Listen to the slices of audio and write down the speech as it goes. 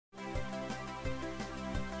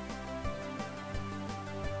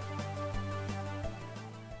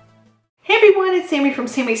everyone, it's Sammy from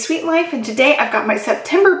Sammy's Sweet Life, and today I've got my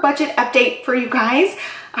September budget update for you guys.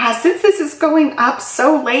 Since this is going up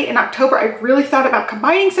so late in October, I really thought about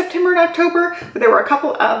combining September and October, but there were a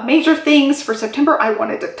couple of major things for September I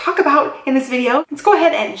wanted to talk about in this video. Let's go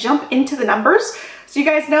ahead and jump into the numbers. So you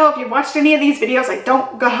guys know, if you've watched any of these videos, I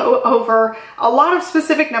don't go over a lot of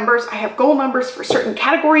specific numbers. I have goal numbers for certain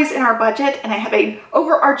categories in our budget, and I have an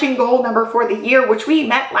overarching goal number for the year, which we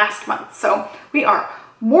met last month. So we are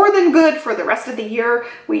more than good for the rest of the year.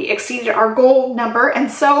 We exceeded our goal number,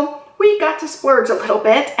 and so we got to splurge a little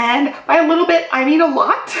bit, and by a little bit, I mean a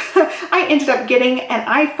lot. I ended up getting an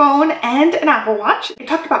iPhone and an Apple Watch. I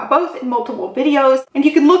talked about both in multiple videos, and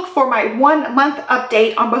you can look for my 1 month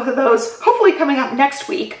update on both of those, hopefully coming up next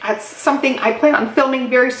week. That's something I plan on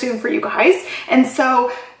filming very soon for you guys, and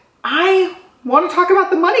so I want to talk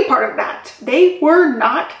about the money part of that. They were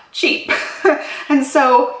not cheap, and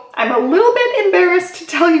so I'm a little bit embarrassed to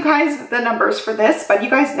tell you guys the numbers for this, but you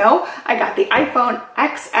guys know I got the iPhone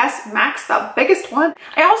XS Max, the biggest one.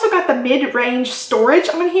 I also got the mid-range storage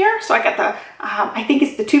on here. So I got the, I think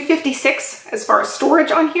it's the 256 as far as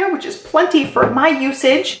storage on here, which is plenty for my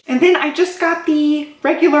usage. And then I just got the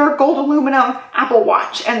regular gold aluminum Apple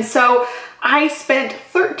Watch. And so I spent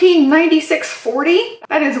 $1396.40.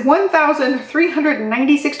 That is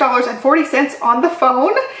 $1,396.40 on the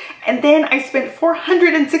phone. And then I spent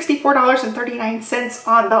 $464.39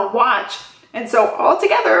 on the watch. And so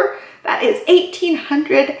altogether, that is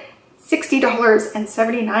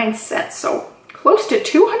 $1,860.79. So close to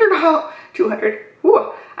 $200.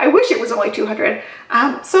 Ooh, I wish it was only $200.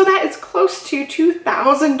 So that is close to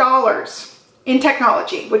 $2,000 in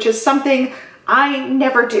technology, which is something I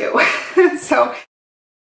never do. So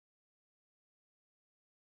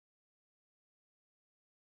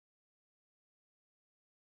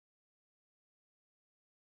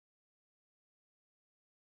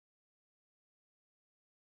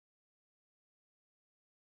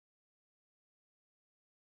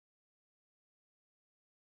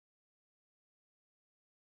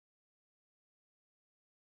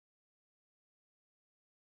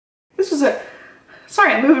this was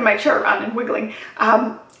sorry, I'm moving my chair around and wiggling.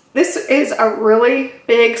 This is a really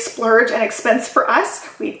big splurge and expense for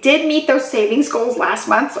us. We did meet those savings goals last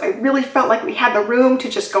month, so I really felt like we had the room to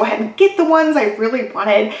just go ahead and get the ones I really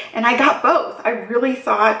wanted, and I got both. I really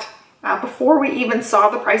thought, before we even saw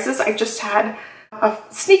the prices, I just had a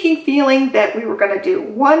sneaking feeling that we were gonna do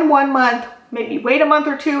one month, maybe wait a month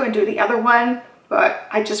or two and do the other one, but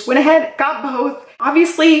I just went ahead, got both.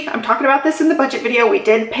 Obviously, I'm talking about this in the budget video, we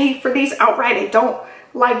did pay for these outright. I don't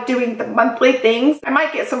like doing the monthly things. I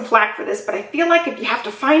might get some flack for this, but I feel like if you have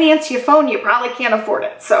to finance your phone, you probably can't afford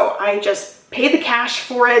it. So I just pay the cash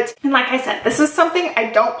for it. And like I said, this is something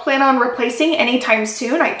I don't plan on replacing anytime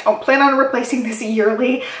soon. I don't plan on replacing this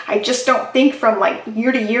yearly. I just don't think from like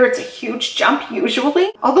year to year, it's a huge jump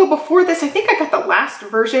usually. Although before this, I think I got the last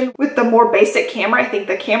version with the more basic camera. I think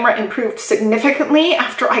the camera improved significantly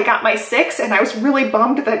after I got my 6, and I was really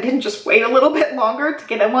bummed that I didn't just wait a little bit longer to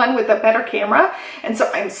get one with a better camera. And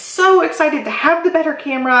so I'm so excited to have the better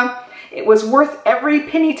camera. It was worth every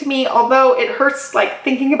penny to me, although it hurts like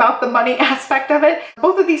thinking about the money aspect of it.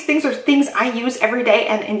 Both of these things are things I use every day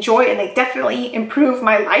and enjoy, and they definitely improve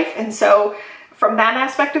my life. And so from that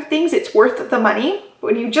aspect of things, it's worth the money.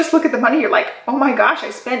 When you just look at the money, you're like, oh my gosh, I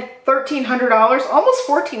spent $1,300, almost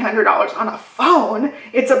 $1,400 on a phone.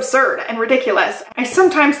 It's absurd and ridiculous. I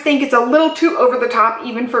sometimes think it's a little too over the top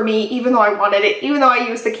even for me, even though I wanted it, even though I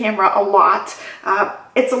use the camera a lot.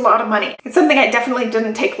 It's a lot of money. It's something I definitely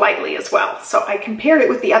didn't take lightly as well. So I compared it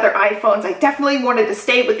with the other iPhones. I definitely wanted to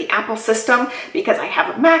stay with the Apple system because I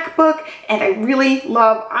have a MacBook and I really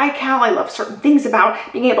love iCal. I love certain things about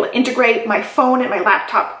being able to integrate my phone and my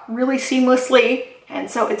laptop really seamlessly.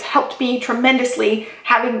 And so it's helped me tremendously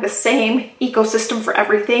having the same ecosystem for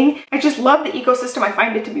everything. I just love the ecosystem. I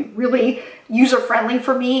find it to be really user-friendly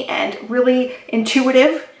for me and really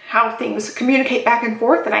intuitive how things communicate back and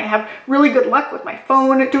forth, and I have really good luck with my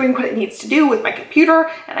phone doing what it needs to do with my computer,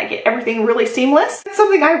 and I get everything really seamless. It's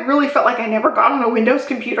something I really felt like I never got on a Windows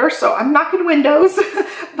computer, so I'm knocking Windows,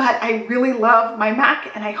 but I really love my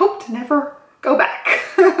Mac, and I hope to never go back.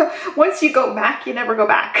 Once you go Mac, you never go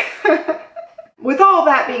back. With all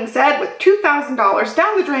that being said, with $2,000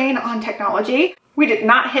 down the drain on technology, we did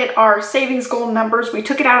not hit our savings goal numbers. We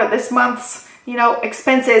took it out of this month's,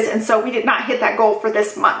 expenses, and so we did not hit that goal for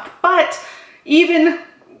this month. But even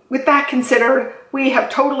with that considered, we have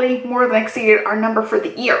totally more than exceeded our number for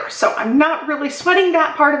the year. So I'm not really sweating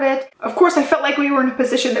that part of it. Of course, I felt like we were in a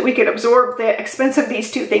position that we could absorb the expense of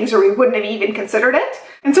these two things or we wouldn't have even considered it.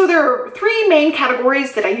 And so there are three main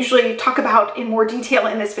categories that I usually talk about in more detail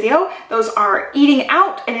in this video. Those are eating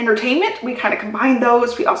out and entertainment. We kind of combine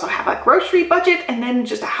those. We also have a grocery budget and then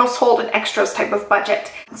just a household and extras type of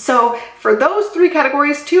budget. So for those three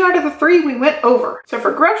categories, 2 out of the 3 we went over. So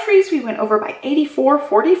for groceries, we went over by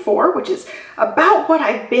 $84.44, which is about what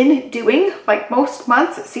I've been doing. Like most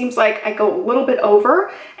months, it seems like I go a little bit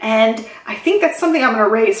over, and I think that's something I'm going to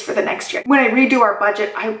raise for the next year. When I redo our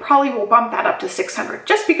budget, I probably will bump that up to $600,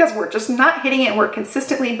 just because we're just not hitting it and we're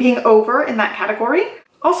consistently being over in that category.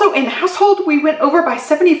 Also in household, we went over by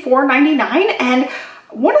 $74.99, and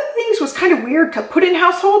one of the things was kind of weird to put in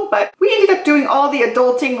household, but we ended up doing all the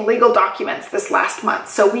adulting legal documents this last month.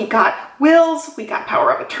 So we got wills, we got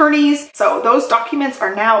power of attorneys. So those documents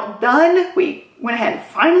are now done. We went ahead and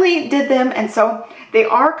finally did them. And so they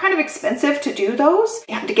are kind of expensive to do those.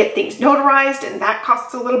 You have to get things notarized, and that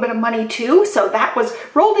costs a little bit of money too. So that was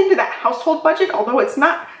rolled into that household budget, although it's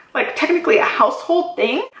not like technically a household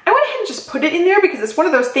thing. I went ahead and just put it in there because it's one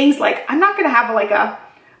of those things, like I'm not going to have like a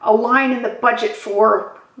line in the budget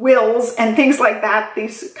for wills and things like that.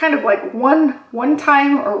 These kind of like one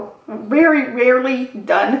time or very rarely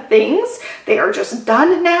done things. They are just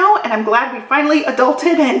done now, and I'm glad we finally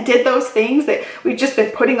adulted and did those things that we've just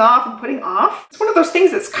been putting off and putting off. It's one of those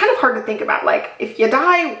things that's kind of hard to think about. Like, if you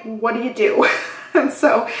die, what do you do? And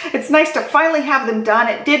so it's nice to finally have them done.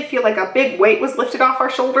 It did feel like a big weight was lifted off our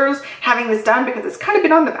shoulders having this done, because it's kind of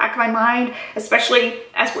been on the back of my mind, especially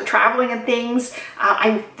as we're traveling and things.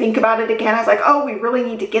 I think about it again. I was like, oh, we really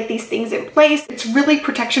need to get these things in place. It's really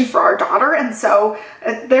protection for our daughter. And so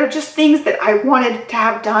they're just things that I wanted to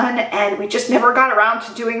have done, and we just never got around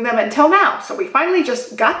to doing them until now. So we finally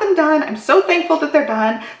just got them done. I'm so thankful that they're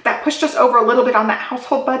done. That pushed us over a little bit on that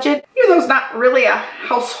household budget, even though it's not really a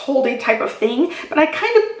householdy type of thing. But I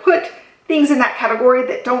kind of put things in that category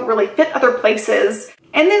that don't really fit other places.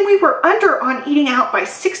 And then we were under on eating out by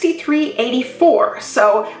 $63.84.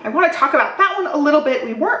 So I want to talk about that one a little bit.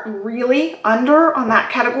 We weren't really under on that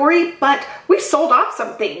category, but we sold off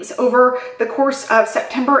some things over the course of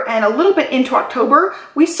September and a little bit into October.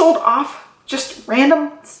 We sold off just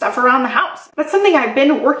random stuff around the house. That's something I've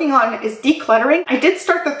been working on, is decluttering. I did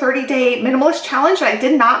start the 30-day minimalist challenge, and I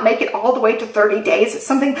did not make it all the way to 30 days. It's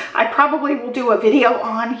something I probably will do a video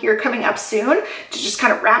on here coming up soon to just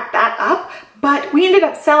kind of wrap that up. But we ended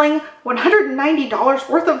up selling $190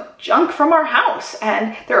 worth of junk from our house.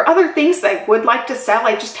 And there are other things that I would like to sell.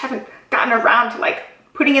 I just haven't gotten around to like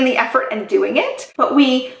putting in the effort and doing it. But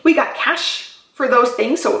we got cash for those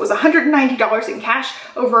things. So it was $190 in cash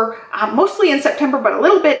over mostly in September, but a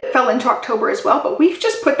little bit fell into October as well. But we've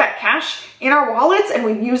just put that cash in our wallets, and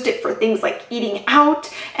we've used it for things like eating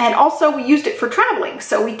out, and also we used it for traveling.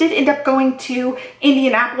 So we did end up going to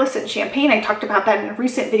Indianapolis and Champaign. I talked about that in a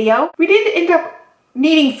recent video. We did end up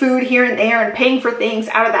needing food here and there and paying for things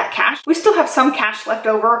out of that cash. We still have some cash left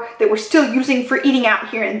over that we're still using for eating out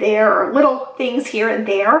here and there, or little things here and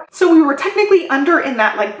there. So we were technically under in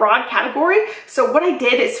that like broad category. So what I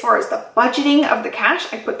did as far as the budgeting of the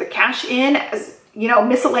cash, I put the cash in as, you know,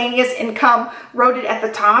 miscellaneous income, wrote it at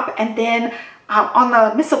the top, and then on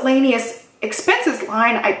the miscellaneous expenses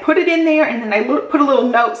line, I put it in there, and then I put a little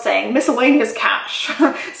note saying miscellaneous cash.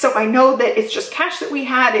 So I know that it's just cash that we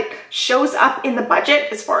had. It shows up in the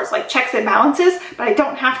budget as far as like checks and balances, but I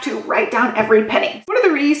don't have to write down every penny. One of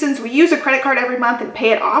the reasons we use a credit card every month and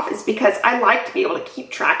pay it off is because I like to be able to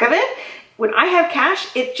keep track of it. When I have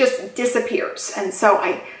cash, it just disappears. And so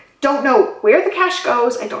I don't know where the cash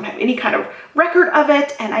goes. I don't have any kind of record of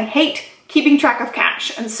it, and I hate keeping track of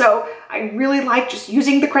cash. And so I really like just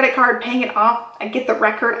using the credit card, paying it off. I get the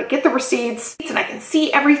record, I get the receipts, and I can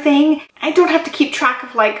see everything. I don't have to keep track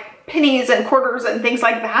of like pennies and quarters and things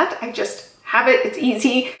like that. I just have it, it's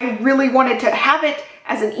easy. I really wanted to have it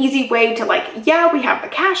as an easy way to like, yeah, we have the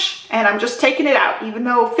cash and I'm just taking it out. Even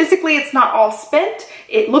though physically it's not all spent,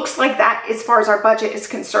 it looks like that as far as our budget is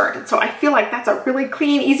concerned. And so I feel like that's a really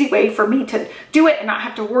clean, easy way for me to do it and not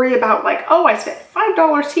have to worry about like, oh, I spent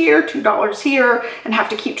 $5 here, $2 here, and have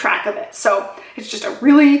to keep track of it. So it's just a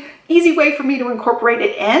really easy way for me to incorporate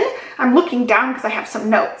it in. I'm looking down because I have some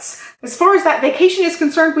notes. As far as that vacation is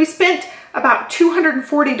concerned, we spent about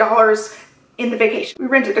 $240 in the vacation. We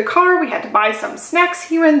rented a car, we had to buy some snacks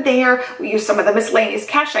here and there. We used some of the miscellaneous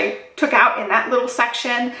cash I took out in that little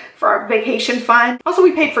section for our vacation fund. Also,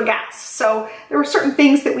 we paid for gas. So there were certain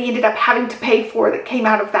things that we ended up having to pay for that came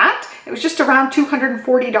out of that. It was just around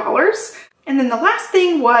 $240. And then the last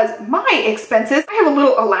thing was my expenses. I have a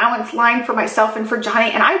little allowance line for myself and for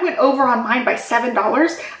Johnny, and I went over on mine by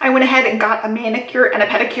 $7. I went ahead and got a manicure and a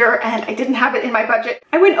pedicure, and I didn't have it in my budget.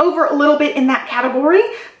 I went over a little bit in that category,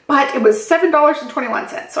 but it was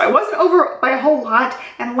 $7.21. So I wasn't over by a whole lot.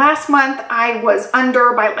 And last month I was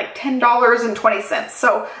under by like $10.20.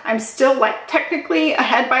 So I'm still like technically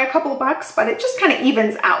ahead by a couple of bucks, but it just kind of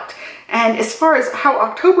evens out. And as far as how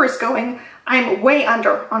October is going, I'm way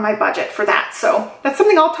under on my budget for that. So that's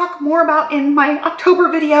something I'll talk more about in my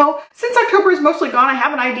October video. Since October is mostly gone, I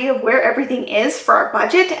have an idea of where everything is for our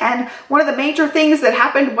budget. And one of the major things that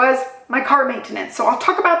happened was my car maintenance. So I'll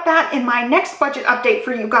talk about that in my next budget update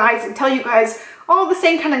for you guys and tell you guys all the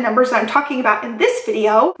same kind of numbers I'm talking about in this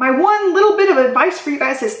video. My one little bit of advice for you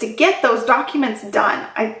guys is to get those documents done.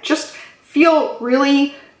 I just feel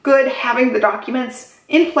really good having the documents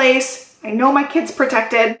in place. I know my kid's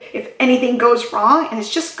protected if anything goes wrong, and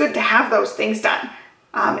it's just good to have those things done.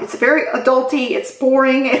 It's very adulty, it's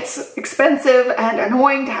boring, it's expensive and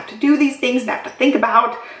annoying to have to do these things and have to think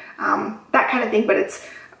about that kind of thing, but it's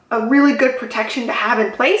a really good protection to have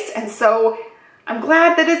in place. And so I'm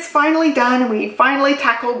glad that it's finally done and we finally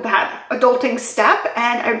tackled that adulting step,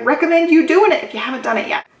 and I recommend you doing it if you haven't done it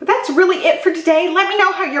yet. But that's really it for today. Let me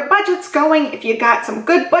know how your budget's going. If you got some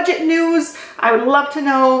good budget news, I would love to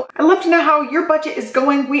know. I'd love to know how your budget is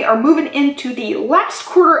going. We are moving into the last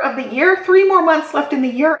quarter of the year, 3 more months left in the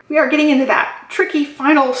year. We are getting into that tricky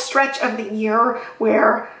final stretch of the year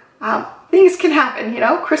where things can happen, you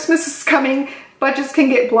know, Christmas is coming. Budgets can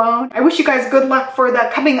get blown. I wish you guys good luck for the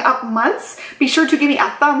coming up months. Be sure to give me a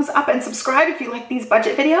thumbs up and subscribe if you like these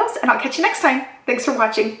budget videos, and I'll catch you next time. Thanks for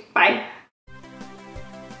watching. Bye.